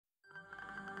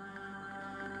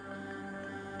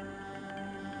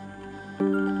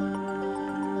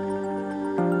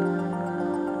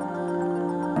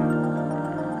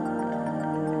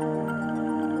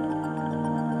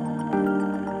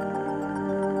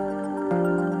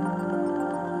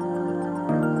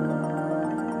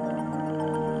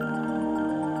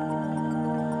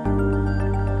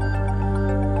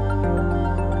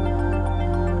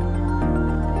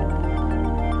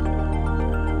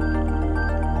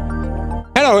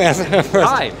Hello, yes. First.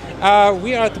 Hi.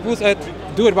 We are at the booth at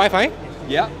Duet Wifi.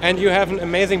 Yeah. And you have an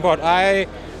amazing board. I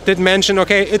did mention,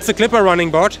 okay, it's a Klipper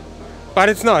running board, but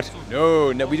it's not.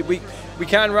 No, we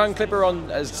can run Klipper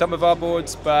on some of our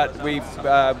boards, but we've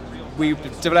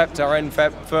developed our own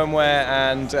firmware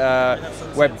and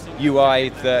web UI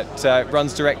that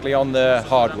runs directly on the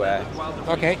hardware.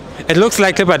 Okay. It looks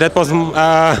like Klipper. That was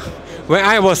where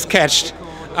I was catched.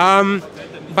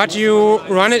 But you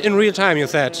run it in real time, you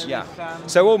said. Yeah.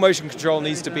 So all motion control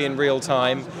needs to be in real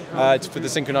time for the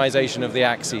synchronization of the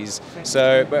axes.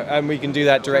 So, and we can do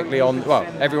that directly on. Well,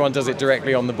 everyone does it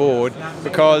directly on the board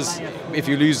because if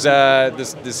you lose the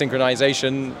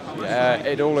synchronization,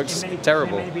 it all looks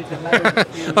terrible.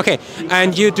 Okay.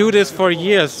 And you do this for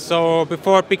years. So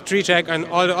before Big Tree Jack and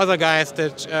all the other guys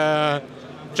that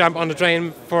jump on the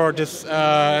train for this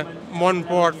one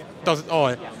board does it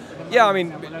all. Yeah, I mean,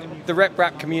 the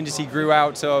RepRap community grew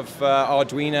out of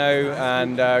Arduino,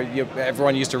 and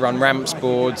everyone used to run Ramps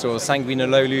boards or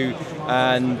Sanguinalolu,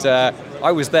 and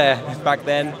I was there back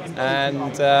then,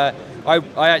 and I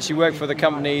actually worked for the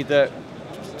company that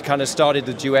kind of started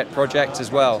the Duet project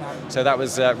as well. So that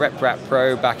was RepRap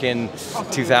Pro back in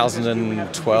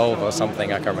 2012 or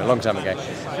something, I can't remember, a long time ago.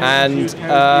 And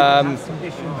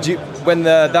when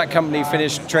that company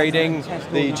finished trading,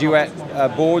 the Duet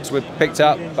boards were picked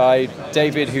up by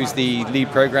David, who's the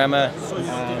lead programmer,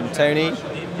 and Tony,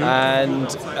 and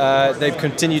they've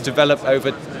continued to develop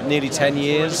over nearly 10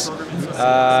 years.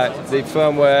 The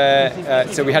firmware,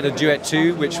 so we had a Duet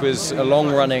 2, which was a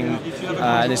long-running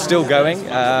and is still going.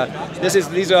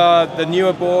 These are the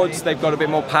newer boards. They've got a bit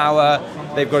more power.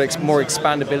 They've got more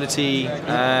expandability,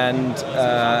 and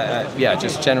yeah,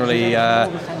 just generally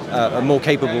a more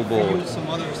capable board.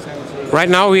 Right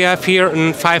now we have here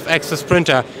a 5-axis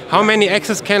printer. How many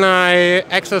axes can I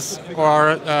access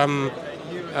or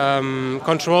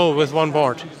control with one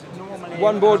board?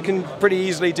 One board can pretty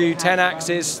easily do 10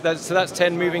 axes, so that's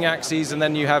 10 moving axes, and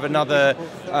then you have another,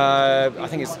 I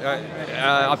think it's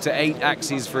up to 8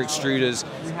 axes for extruders.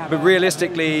 But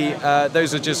realistically,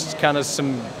 those are just kind of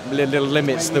some little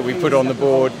limits that we put on the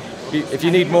board. If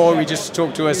you need more, we just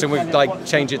talk to us and we'd like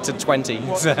change it to 20.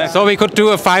 So we could do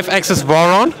a 5-axis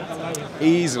Voron?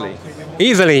 Easily.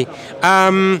 Easily.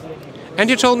 And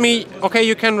you told me, okay,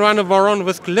 you can run a Voron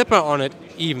with Klipper on it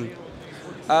even.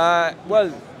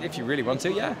 Well, if you really want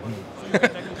to, yeah.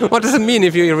 What does it mean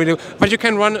if you really? But you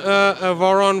can run a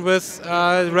Voron with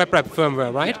RepRap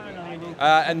firmware, right?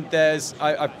 And there's,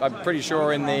 I'm pretty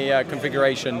sure in the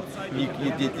configuration,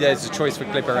 there's a choice for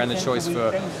Klipper and a choice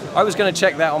for. I was going to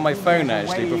check that on my phone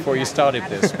actually before you started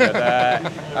this,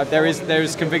 but there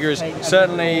is configuration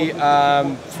certainly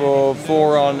for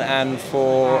Voron and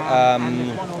for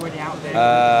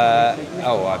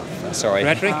sorry.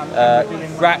 Ratrig?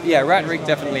 Ratrig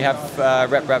definitely have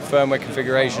RepRap firmware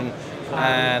configuration,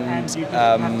 and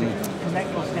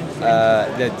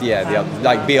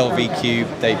like BLV Cube.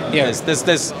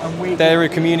 There are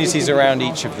communities around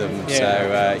each of them. Yeah. So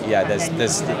yeah,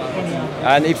 there's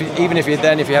and even if you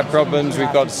have problems,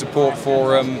 we've got a support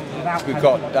forum. We've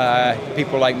got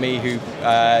people like me who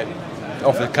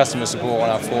offer customer support on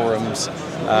our forums.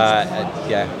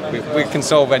 Yeah, we can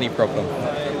solve any problem.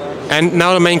 And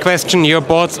now the main question: your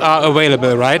boards are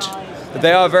available, right?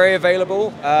 They are very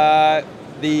available.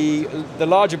 The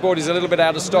larger board is a little bit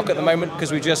out of stock at the moment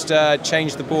because we just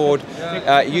changed the board.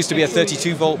 It used to be a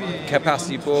 32 volt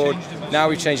capacity board. Now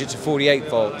we've changed it to 48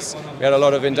 volts. We had a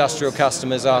lot of industrial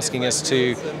customers asking us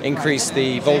to increase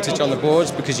the voltage on the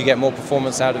boards because you get more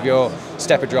performance out of your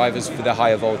stepper drivers for the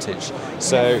higher voltage.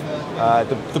 So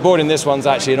the board in this one's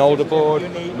actually an older board.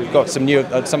 We've got some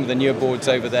of the newer boards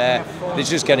over there. It's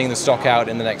just getting the stock out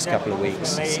in the next couple of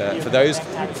weeks. So for those,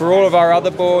 for all of our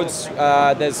other boards,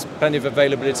 there's plenty of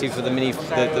availability for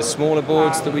the smaller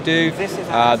boards that we do.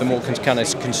 The more kind of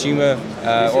consumer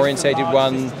orientated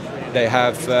one. They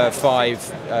have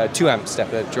 5 2-amp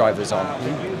stepper drivers on.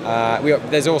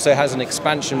 There's also has an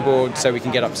expansion board, so we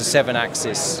can get up to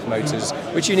 7-axis motors,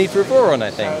 which you need for a Voron,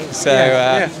 I think. So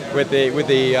with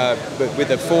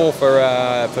the 4 for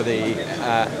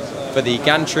the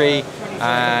gantry,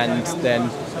 and then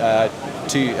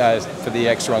two for the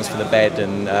extra ones for the bed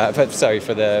and for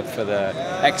the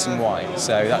X and Y.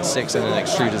 So that's 6, and an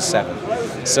extruder's 7.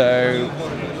 So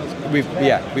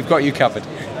we've got you covered.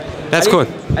 That's cool.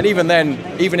 And even then,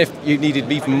 even if you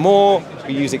needed even more,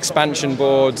 we use expansion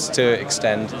boards to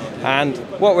extend. And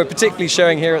what we're particularly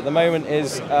showing here at the moment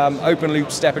is open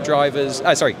loop stepper drivers,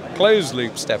 closed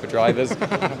loop stepper drivers,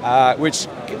 which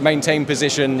maintain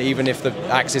position even if the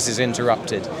axis is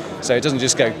interrupted. So it doesn't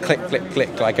just go click, click,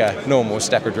 click like a normal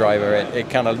stepper driver. It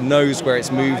kind of knows where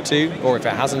it's moved to, or if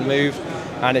it hasn't moved,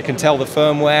 and it can tell the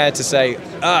firmware to say,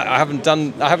 I haven't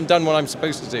done what I'm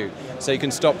supposed to do. So you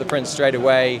can stop the print straight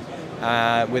away.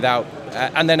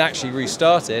 And then actually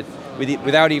restart it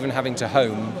without even having to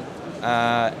home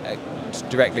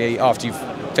directly after you've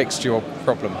fixed your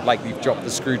problem, like you've dropped the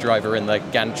screwdriver in the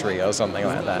gantry or something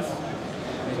like that.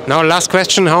 Now, last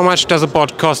question: how much does a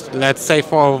board cost? Let's say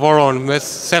for Voron with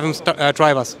 7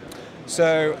 drivers.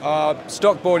 So our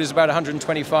stock board is about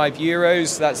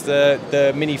 €125. That's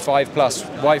the Mini 5 Plus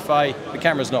Wi-Fi. The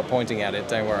camera's not pointing at it,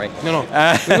 don't worry. No.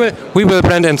 We will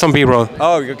blend in some B-roll.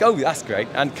 Oh, that's great.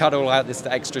 And cut all out this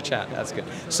extra chat. That's good.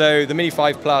 So the Mini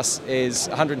 5 Plus is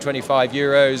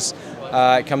 €125.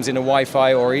 It comes in a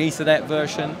Wi-Fi or Ethernet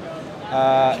version.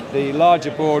 The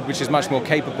larger board, which is much more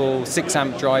capable, 6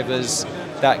 amp drivers,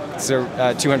 that's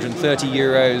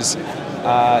 €230.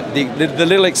 The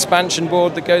little expansion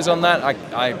board that goes on that,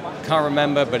 I can't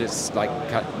remember, but it's like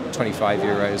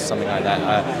 €25, something like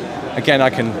that. Again, I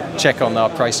can check on our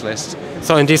price list.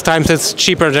 So in these times it's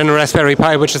cheaper than a Raspberry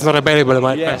Pi, which is not available in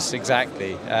my Yes,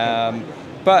 exactly. As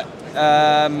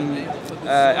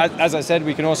I said,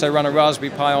 we can also run a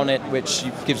Raspberry Pi on it, which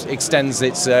extends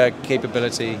its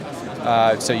capability,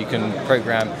 so you can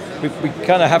program. We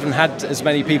kind of haven't had as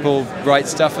many people write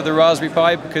stuff for the Raspberry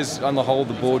Pi because, on the whole,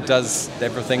 the board does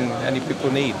everything any people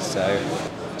need. So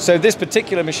this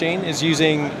particular machine is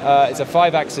using it's a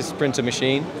 5-axis printer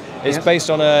machine. It's based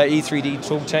on a E3D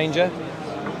tool changer.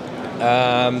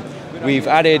 We've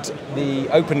added the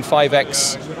open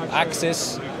 5x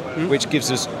axis, which gives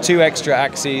us 2 extra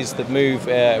axes that move.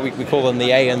 We call them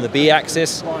the A and the B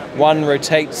axis. One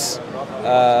rotates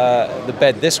the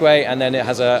bed this way, and then it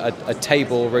has a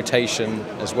table rotation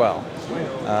as well.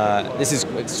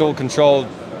 It's all controlled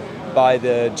by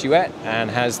the Duet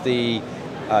and has the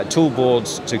tool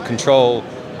boards to control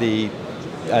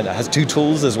and it has 2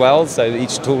 tools as well, so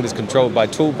each tool is controlled by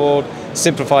tool board,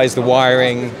 simplifies the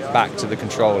wiring back to the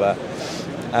controller.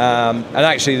 And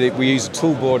actually we use a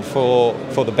tool board for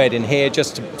the bed in here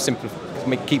just to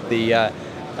keep the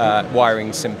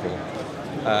wiring simple.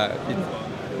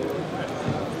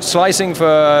 Slicing for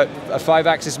a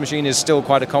 5-axis machine is still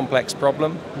quite a complex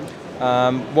problem.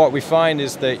 What we find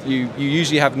is that you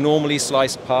usually have normally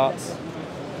sliced parts.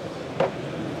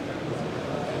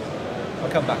 I'll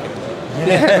come back in.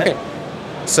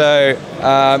 So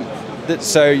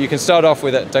you can start off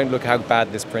with it. Don't look how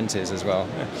bad this print is as well.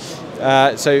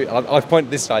 So I've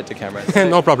pointed this side to camera.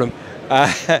 No problem.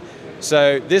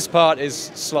 So this part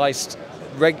is sliced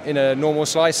in a normal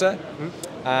slicer,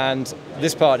 and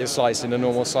this part is sliced in a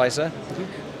normal slicer.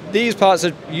 These parts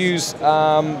use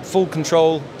full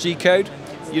control G-code.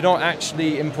 You're not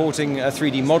actually importing a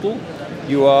 3D model.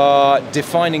 You are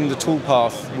defining the tool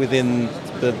path within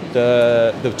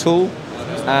the tool.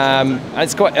 And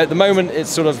it's quite, at the moment, it's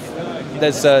sort of,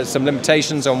 there's some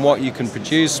limitations on what you can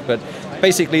produce, but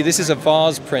basically this is a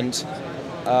vase print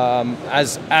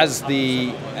as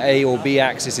the A or B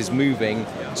axis is moving.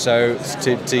 So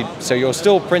you're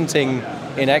still printing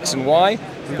in X and Y,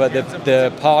 but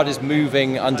the part is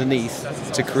moving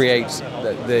underneath to create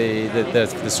the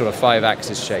sort of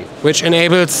 5-axis shape. Which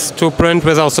enables to print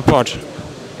without support.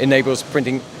 Enables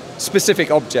printing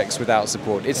specific objects without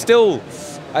support. It's still,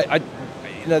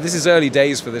 this is early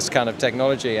days for this kind of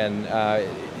technology, and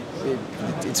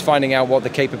it's finding out what the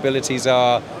capabilities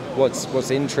are,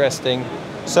 what's interesting.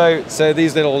 So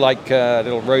these little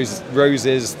little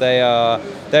roses,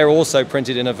 they're also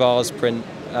printed in a vase print.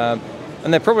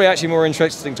 And they're probably actually more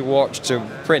interesting to watch to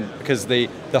print because the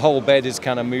whole bed is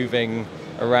kind of moving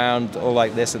around all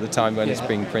like this at the time when it's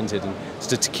being printed. And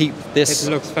so to keep this...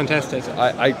 It looks fantastic.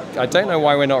 I don't know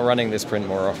why we're not running this print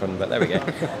more often, but there we go.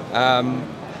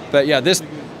 But yeah,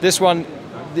 this one,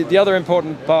 the other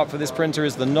important part for this printer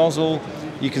is the nozzle.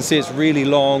 You can see it's really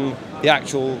long. The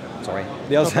actual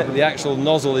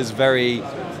nozzle is very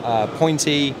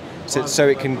pointy, so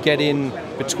it can get in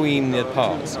between the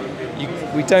parts.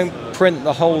 We don't print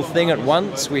the whole thing at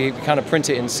once. We kind of print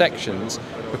it in sections,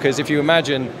 because if you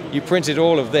imagine you printed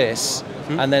all of this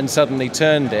and then suddenly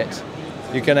turned it,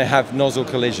 you're going to have nozzle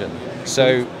collision.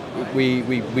 So we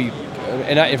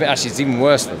and actually it's even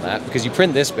worse than that, because you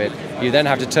print this bit, you then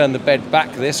have to turn the bed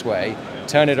back this way,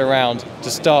 turn it around to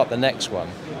start the next one.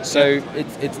 So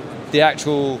it's the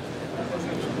actual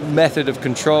method of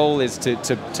control is to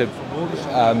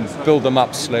build them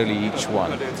up slowly, each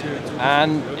one.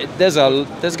 And there's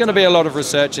going to be a lot of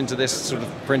research into this sort of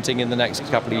printing in the next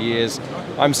couple of years.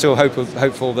 I'm still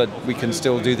hopeful that we can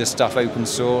still do this stuff open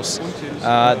source.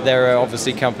 There are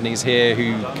obviously companies here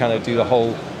who kind of do the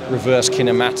whole reverse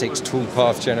kinematics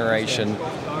toolpath generation,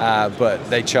 but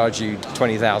they charge you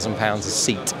 £20,000 a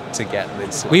seat to get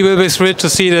this. We will be thrilled to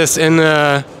see this in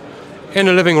the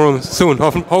living room soon,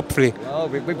 hopefully. Well,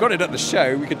 we've got it at the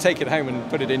show. We could take it home and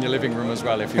put it in your living room as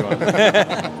well if you want.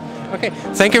 Okay,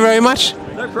 thank you very much.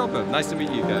 No problem. Nice to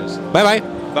meet you guys. Bye-bye.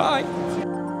 Bye.